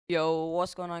Yo,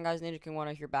 what's going on, guys? Ninja King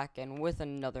Wanna here, back in with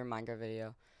another Minecraft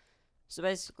video. So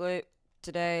basically,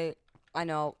 today, I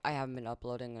know I haven't been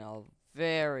uploading in a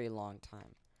very long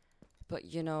time, but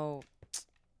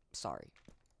sorry.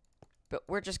 But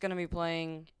we're just gonna be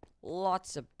playing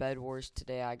lots of Bedwars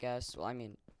today, I guess. Well, I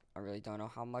mean, I really don't know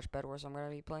how much Bedwars I'm gonna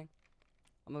be playing.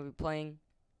 I'm gonna be playing.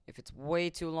 If it's way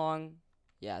too long,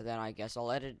 yeah, then I guess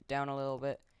I'll edit it down a little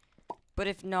bit. But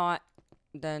if not,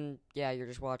 then yeah, you're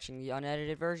just watching the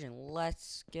unedited version.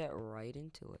 Let's get right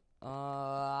into it.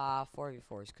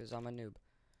 4v4s, because I'm a noob.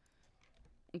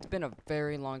 It's been a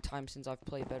very long time since I've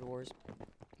played Bed Wars,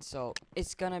 so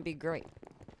it's gonna be great.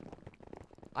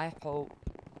 I hope.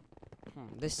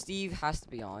 This Steve has to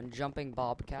be on. Jumping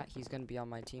Bobcat, he's gonna be on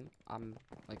my team. I'm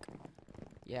like,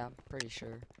 yeah, I'm pretty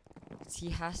sure.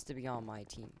 He has to be on my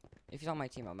team. If he's on my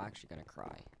team, I'm actually gonna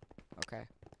cry. Okay?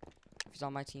 If he's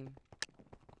on my team,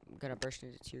 I'm gonna burst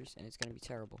into tears, and it's gonna be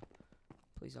terrible.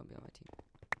 Please don't be on my team.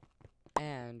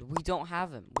 And we don't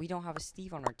have him. We don't have a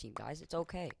Steve on our team, guys. It's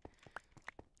okay.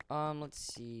 Let's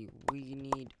see. We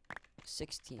need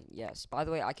 16. Yes. By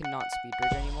the way, I cannot speed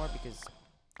bridge anymore because,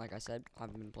 like I said,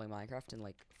 I've been playing Minecraft in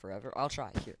like forever. I'll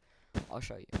try. Here, I'll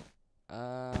show you.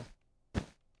 Oh my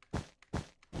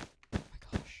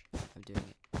gosh, I'm doing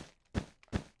it.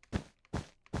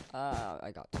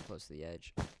 I got too close to the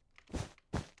edge.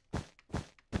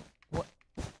 What?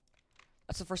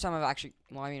 That's the first time I've actually,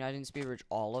 well, I mean, I didn't speed bridge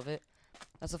all of it.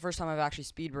 That's the first time I've actually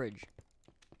speed bridged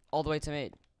all the way to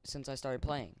mid since I started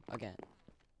playing again.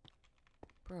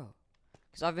 Bro.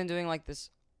 Because I've been doing like this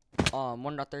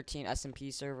 1.13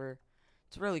 SMP server.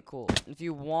 It's really cool. If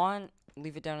you want,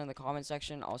 leave it down in the comment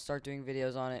section. I'll start doing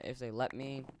videos on it if they let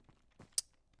me.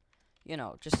 You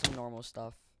know, just some normal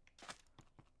stuff.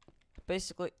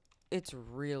 Basically, it's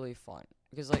really fun.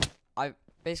 Because like,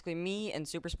 basically me and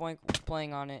Super Spoink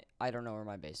playing on it. I don't know where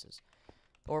my base is.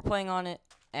 But we're playing on it.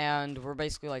 And we're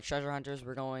basically like treasure hunters.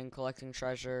 We're going, collecting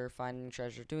treasure, finding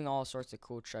treasure, doing all sorts of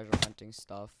cool treasure hunting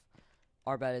stuff.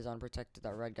 Our bed is unprotected.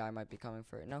 That red guy might be coming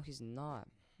for it. No, he's not.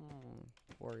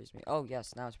 Worries me. Oh,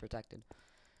 yes, now it's protected.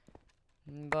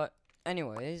 But,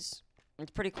 anyways,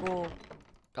 it's pretty cool.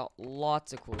 Got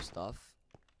lots of cool stuff.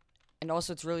 And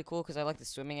also, it's really cool because I like the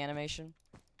swimming animation.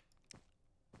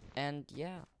 And,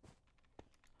 yeah.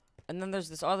 And then there's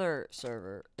this other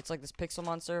server. It's like this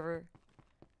Pixelmon server.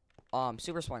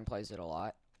 Super Swing plays it a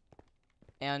lot.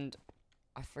 And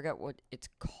I forget what it's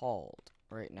called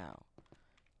right now.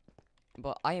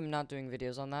 But I am not doing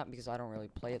videos on that because I don't really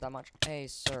play it that much. Hey,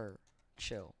 sir.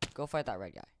 Chill. Go fight that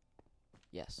red guy.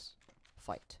 Yes.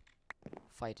 Fight.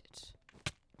 Fight it.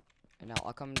 And now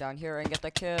I'll come down here and get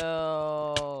the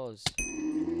kills.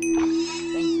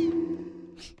 Thank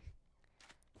you.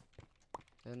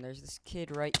 Then there's this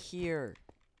kid right here.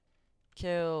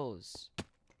 Kills.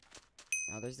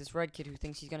 Now there's this red kid who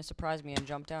thinks he's gonna surprise me and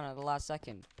jump down at the last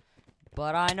second.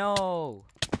 But I know.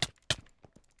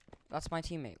 That's my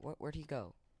teammate. Where'd he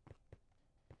go?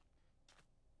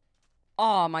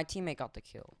 Oh, my teammate got the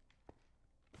kill.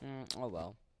 Oh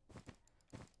well.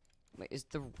 Wait, is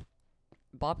the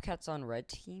Bobcat's on red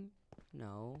team?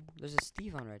 No. There's a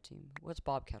Steve on red team. What's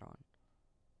Bobcat on?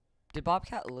 Did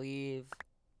Bobcat leave?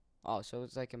 Oh, so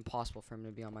it's like impossible for him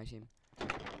to be on my team.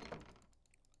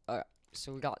 Alright.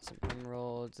 So we got some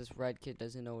emeralds. This red kid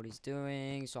doesn't know what he's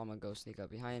doing, so I'm gonna go sneak up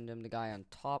behind him. The guy on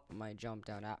top might jump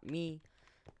down at me.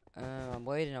 I'm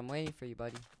waiting for you,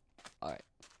 buddy. Alright.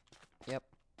 Yep.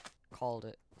 Called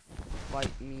it.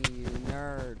 Fight me, you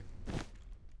nerd.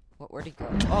 Where'd he go?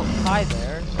 Oh, hi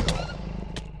there.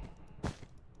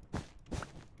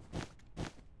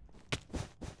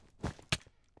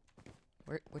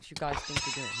 What you guys think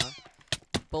you're doing, huh?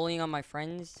 Bullying on my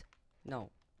friends? No,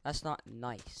 that's not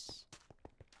nice.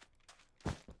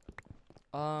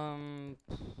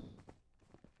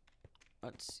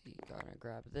 Let's see, gotta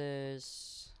grab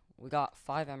this. We got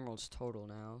 5 emeralds total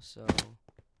now, so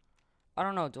I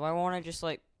don't know, do I want to just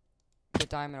like get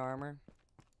diamond armor?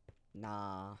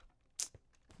 Nah.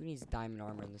 Who needs diamond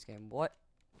armor in this game? What?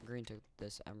 Green took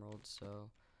this emerald, so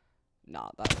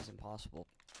nah, that was impossible.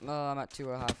 I'm at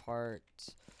 2.5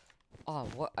 hearts. Oh,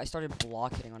 what? I started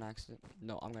block hitting on accident.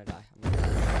 No, I'm gonna die.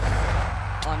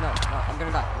 Oh no, I'm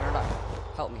gonna die.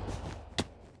 Help me.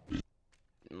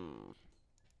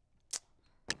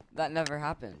 That never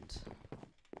happened.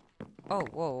 Oh,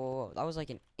 whoa. That was like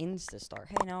an insta start.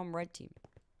 Hey, now I'm red team.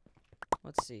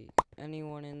 Let's see.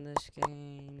 Anyone in this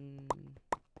game?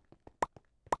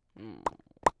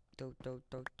 Do.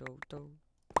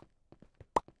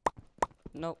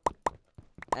 Nope.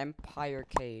 Empire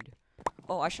Cade.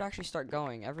 Oh, I should actually start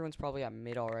going. Everyone's probably at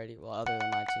mid already. Well, other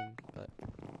than my team, but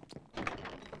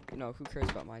you know, who cares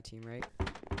about my team, right?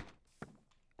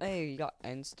 Hey, you got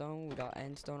endstone. We got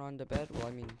endstone on the bed. Well,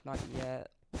 I mean, not yet.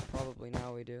 Probably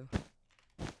now we do.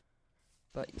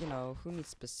 But, you know, who needs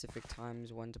specific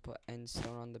times when to put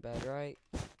endstone on the bed, right?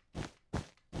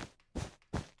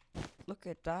 Look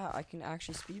at that. I can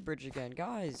actually speed bridge again.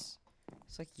 Guys,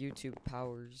 it's like YouTube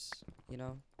powers, you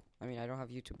know? I mean, I don't have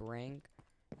YouTube rank,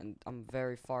 and I'm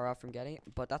very far out from getting it,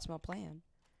 but that's my plan.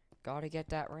 Gotta get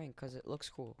that rank, because it looks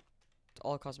cool. It's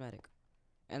all cosmetic.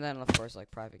 And then, of course,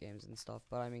 like, private games and stuff.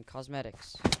 But, I mean,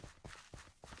 cosmetics.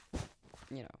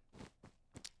 You know.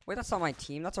 Wait, that's not my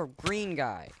team. That's our green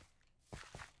guy.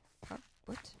 How?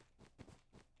 What?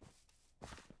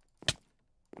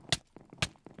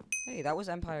 Hey, that was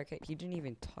Empire K. He didn't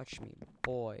even touch me.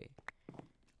 Boy.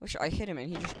 Wish I hit him and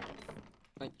he just,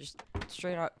 like, just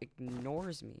straight out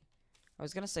ignores me. I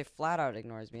was gonna say flat out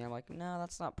ignores me. I'm like, no,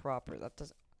 that's not proper. That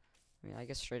doesn't... I mean, I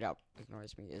guess straight out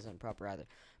ignores me isn't proper either.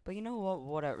 But you know what?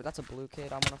 Whatever. That's a blue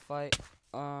kid I'm gonna fight.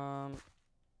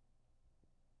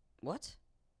 What?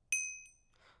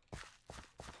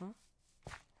 Huh?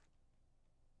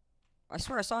 I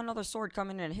swear I saw another sword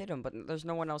come in and hit him, but there's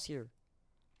no one else here.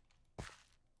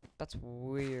 That's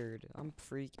weird. I'm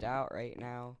freaked out right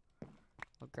now.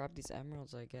 I'll grab these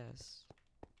emeralds, I guess.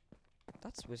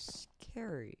 That was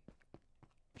scary.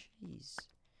 Jeez.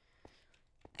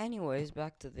 Anyways,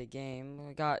 back to the game.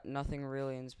 I got nothing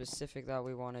really in specific that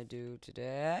we want to do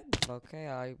today. Okay,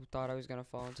 I thought I was gonna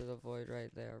fall into the void right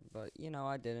there, but you know,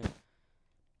 I didn't.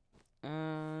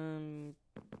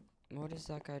 What is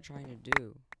that guy trying to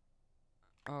do?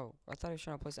 Oh, I thought he was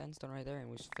trying to place endstone right there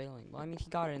and was failing. Well, I mean, he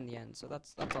got it in the end, so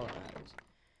that's all that matters.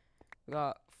 We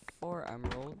got 4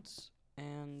 emeralds,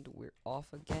 and we're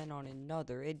off again on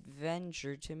another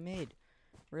adventure to mid.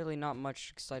 Really, not much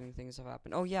exciting things have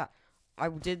happened. Oh yeah, I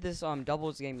did this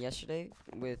doubles game yesterday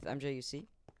with MJUC.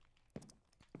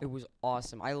 It was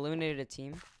awesome. I eliminated a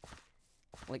team,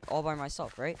 like, all by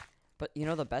myself, right? But you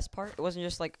know the best part? It wasn't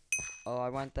just like, oh, I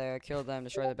went there, killed them,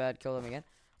 destroyed the bed, killed them again.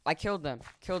 I killed them,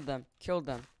 killed them, killed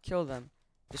them, killed them,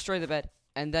 destroyed the bed,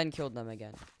 and then killed them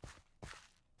again.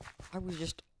 I was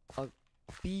just a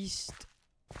beast.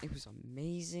 It was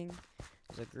amazing.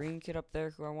 There's a green kid up there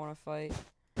who I want to fight.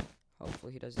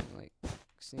 Hopefully he doesn't, like,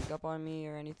 sneak up on me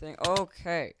or anything.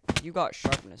 Okay, you got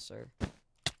sharpness, sir.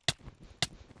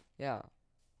 Yeah.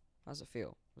 How's it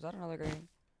feel? Was that another green?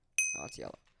 Oh, it's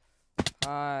yellow.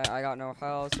 Hi, I got no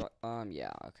health, so,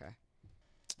 yeah, okay.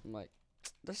 I'm like,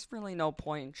 there's really no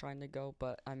point in trying to go,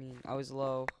 but, I mean, I was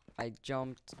low. I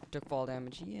jumped, took fall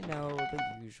damage, you know, the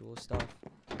usual stuff.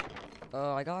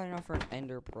 I got enough for an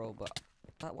ender pearl, but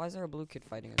why is there a blue kid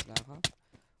fighting us now, huh?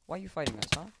 Why are you fighting us,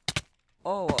 huh?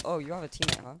 Oh, you have a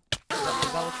teammate, huh? Is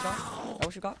that what you got? Is that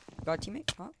what you got? You got a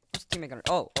teammate, huh? What's the teammate gonna...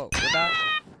 Oh, you're back?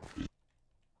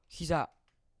 He's at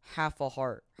half a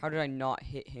heart. How did I not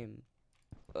hit him?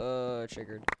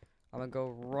 Triggered. I'm gonna go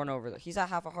run over there. He's at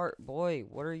half a heart. Boy,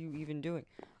 what are you even doing?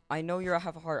 I know you're at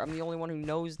half a heart. I'm the only one who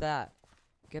knows that.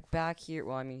 Get back here.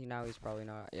 Well, I mean, now he's probably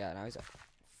not. Yeah, now he's at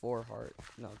 4 heart.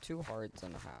 No, 2 hearts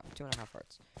and a half. 2.5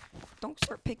 hearts. Don't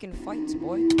start picking fights,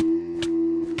 boy.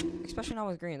 Especially not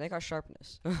with green. They got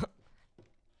sharpness.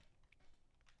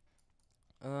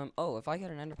 Oh, if I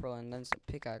get an ender pearl and then some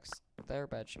pickaxe, their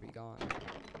bed should be gone.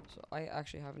 So I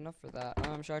actually have enough for that.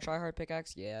 Should I try hard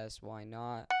pickaxe? Yes, why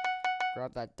not?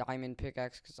 Grab that diamond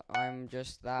pickaxe because I'm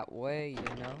just that way,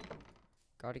 you know?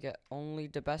 Gotta get only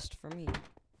the best for me.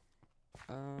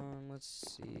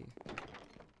 Let's see.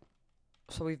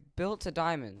 So we've built to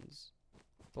diamonds,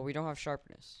 but we don't have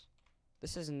sharpness.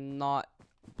 This is not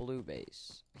blue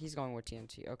base. He's going with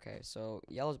TNT. Okay, so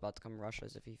yellow's about to come rush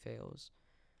us if he fails.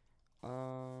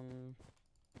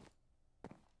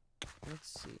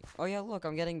 Let's see. Oh yeah, look,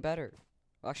 I'm getting better.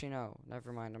 Well, actually, no,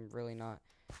 never mind. I'm really not.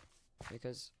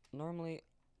 Because normally...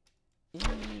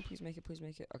 please make it, please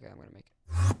make it. Okay, I'm gonna make it.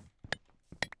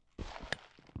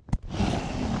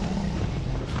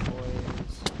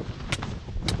 Boys.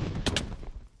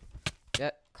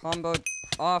 Get comboed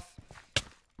off.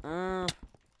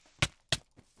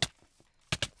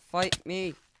 Fight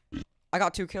me. I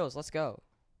got 2 kills. Let's go.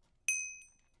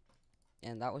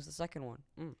 And that was the second one.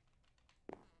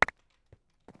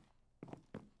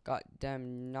 Got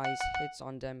them nice hits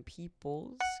on them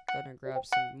peoples. Gonna grab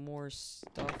some more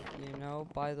stuff, you know.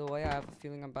 By the way, I have a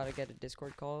feeling I'm about to get a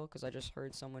Discord call because I just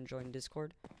heard someone join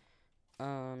Discord.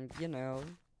 You know.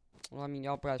 Well, I mean,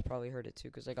 y'all guys probably heard it too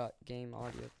because I got game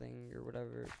audio thing or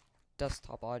whatever.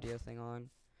 Desktop audio thing on.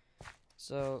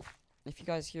 So, if you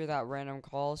guys hear that random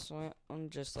call, so I'm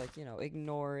just like, you know,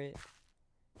 ignore it.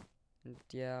 And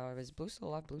yeah, is Blue still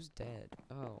alive? Blue's dead.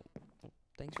 Oh. Well,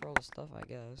 thanks for all the stuff, I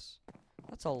guess.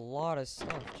 That's a lot of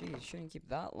stuff. Jeez, shouldn't keep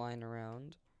that lying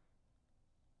around.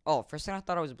 Oh, for a second I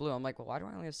thought I was blue. I'm like, well, why do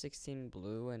I only have 16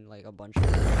 blue and like a bunch of... Oh,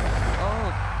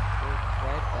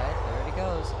 right, there it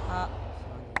goes. Ha.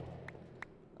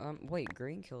 Wait,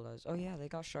 green killed us. Oh yeah, they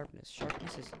got sharpness.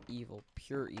 Sharpness is evil,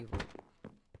 pure evil.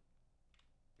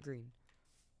 Green.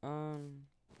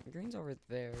 Green's over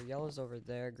there. Yellow's over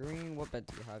there. Green, what bed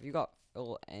do you have? You got a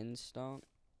little end stone.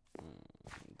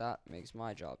 That makes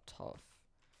my job tough.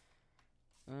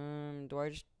 Do I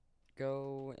just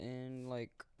go in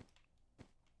like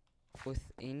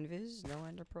with invis? No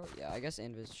ender pearl? Yeah, I guess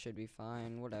invis should be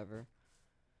fine. Whatever.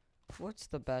 What's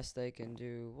the best they can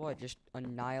do? What, just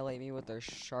annihilate me with their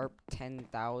sharp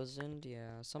 10,000?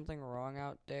 Yeah, something wrong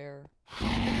out there.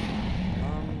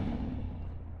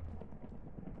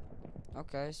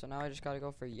 Okay, so now I just gotta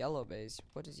go for yellow base.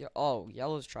 What is oh,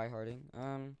 yellow's tryharding.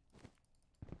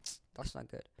 That's not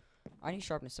good. I need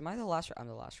sharpness. Am I the last red? I'm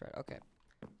the last red. Okay.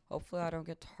 Hopefully I don't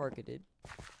get targeted.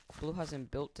 Blue hasn't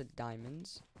built to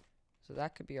diamonds, so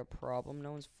that could be a problem.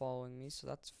 No one's following me, so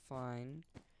that's fine.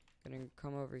 Gonna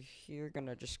come over here.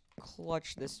 Gonna just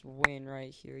clutch this win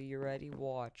right here. You ready?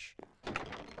 Watch.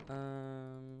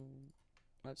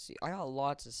 Let's see. I got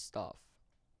lots of stuff.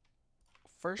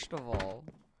 First of all,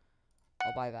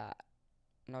 I'll buy that.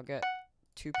 And I'll get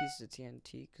 2 pieces of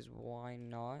TNT, because why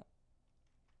not?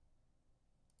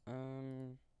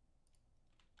 I'm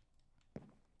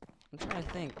trying to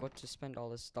think what to spend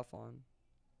all this stuff on.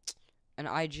 An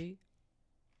IG?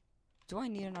 Do I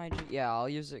need an IG? Yeah, I'll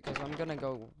use it, because I'm going to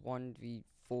go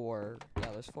 1v4.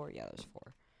 Yeah, there's 4? Yeah, there's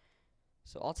 4.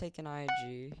 So I'll take an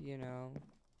IG, you know.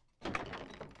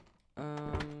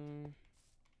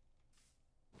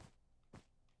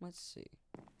 Let's see.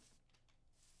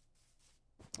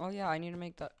 Oh yeah, I need to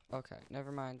make that. Okay,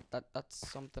 never mind. That's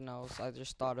something else. I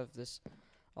just thought of this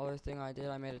other thing I did.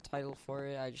 I made a title for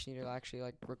it. I just need to actually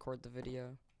like record the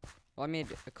video. Well, I made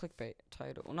a clickbait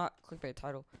title. Well, not clickbait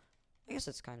title. I guess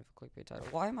it's kind of a clickbait title.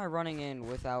 Why am I running in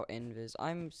without invis?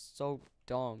 I'm so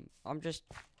dumb. I'm just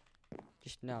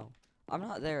no. I'm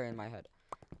not there in my head.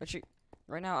 Actually,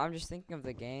 right now I'm just thinking of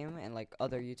the game and like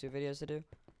other YouTube videos to do.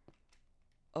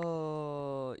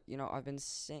 Oh, you know, I've been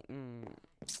saying.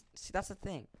 See, that's the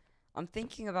thing. I'm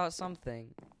thinking about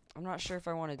something. I'm not sure if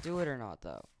I want to do it or not,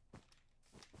 though.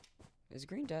 Is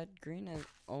green dead? Green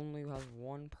only has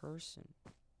 1 person.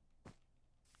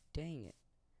 Dang it.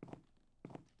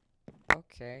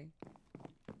 Okay.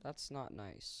 That's not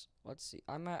nice. Let's see.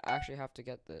 I might actually have to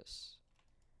get this.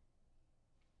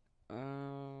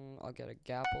 I'll get a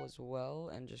gapple as well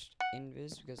and just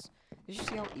invis because did you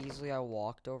see how easily I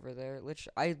walked over there?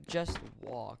 Literally, I just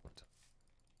walked.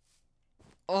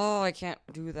 Oh, I can't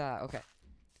do that. Okay.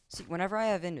 See, whenever I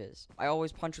have invis, I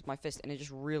always punch with my fist and it's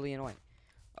just really annoying.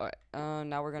 Alright,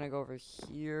 now we're gonna go over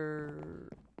here.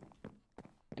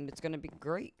 And it's gonna be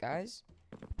great, guys.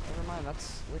 Never mind,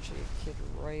 that's literally a kid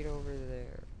right over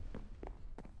there.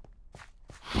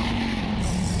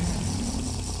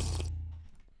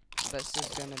 This is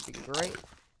gonna be great.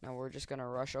 Now we're just gonna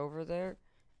rush over there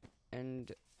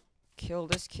and kill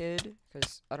this kid,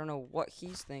 because I don't know what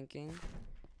he's thinking.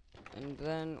 And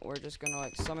then we're just gonna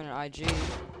like summon an IG.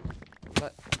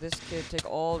 Let this kid take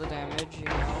all the damage, you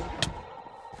know.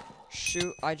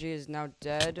 Shoot, IG is now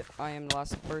dead. I am the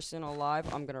last person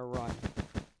alive. I'm gonna run.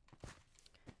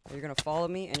 You're gonna follow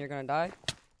me and you're gonna die.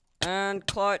 And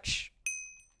clutch.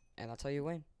 And that's how you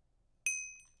win.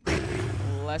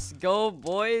 Let's go,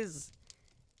 boys.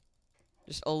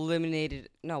 Just eliminated.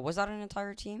 No, was that an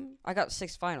entire team? I got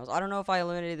 6 finals. I don't know if I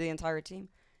eliminated the entire team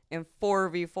in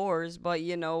 4v4s, but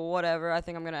you know, whatever. I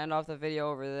think I'm gonna end off the video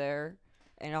over there.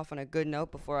 End off on a good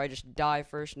note before I just die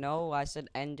first. No, I said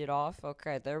end it off.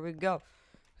 Okay, there we go.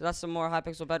 That's some more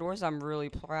Hypixel Bedwars. I'm really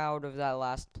proud of that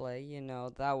last play. You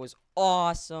know, that was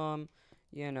awesome.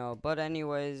 You know, but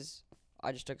anyways,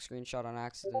 I just took a screenshot on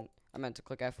accident. I meant to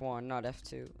click F1, not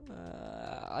F2.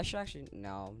 I should actually...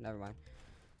 No, never mind.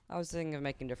 I was thinking of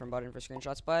making a different button for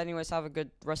screenshots. But anyways, have a good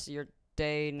rest of your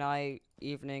day, night,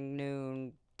 evening,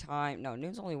 noon, time. No,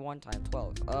 noon's only one time,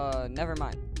 12. Never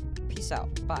mind. Peace out.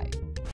 Bye.